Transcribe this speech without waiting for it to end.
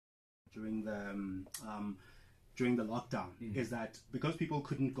during the lockdown is that because people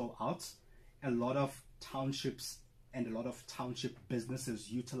couldn't go out, a lot of townships and a lot of township businesses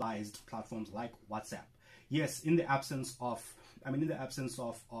utilized platforms like WhatsApp. Yes, in the absence of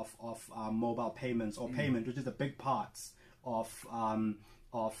mobile payments or payment, which is a big part of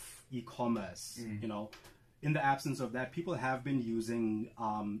e-commerce, you know, in the absence of that, people have been using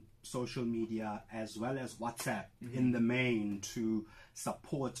social media as well as WhatsApp in the main to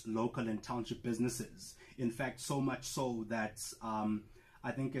support local and township businesses. In fact, so much so that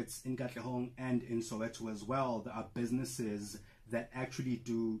I think it's in Katlehong and in Soweto as well, there are businesses that actually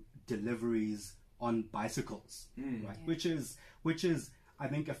do deliveries on bicycles, right? Which is I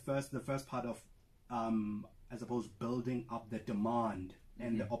think the first part of I suppose building up the demand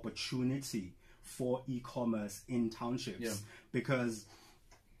and the opportunity for e-commerce in townships, because,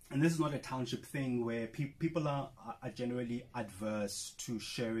 and this is not a township thing where people are generally adverse to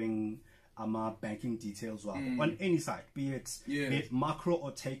sharing banking details on any site, be it macro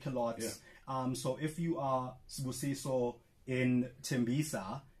or take a lot. So if you are, we'll say so, in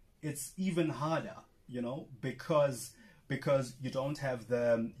Tembisa, it's even harder, you know, because you don't have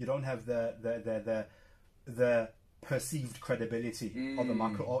the perceived credibility of a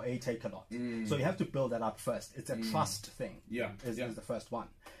macro or a take a lot. So you have to build that up first. It's a trust thing. Is the first one.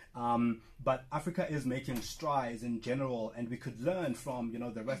 But Africa is making strides in general, and we could learn from, you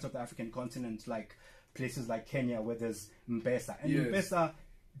know, the rest of the African continent, like places like Kenya where there's M-Pesa, and M-Pesa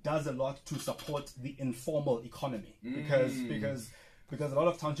does a lot to support the informal economy because a lot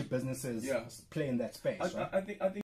of township businesses play in that space. I think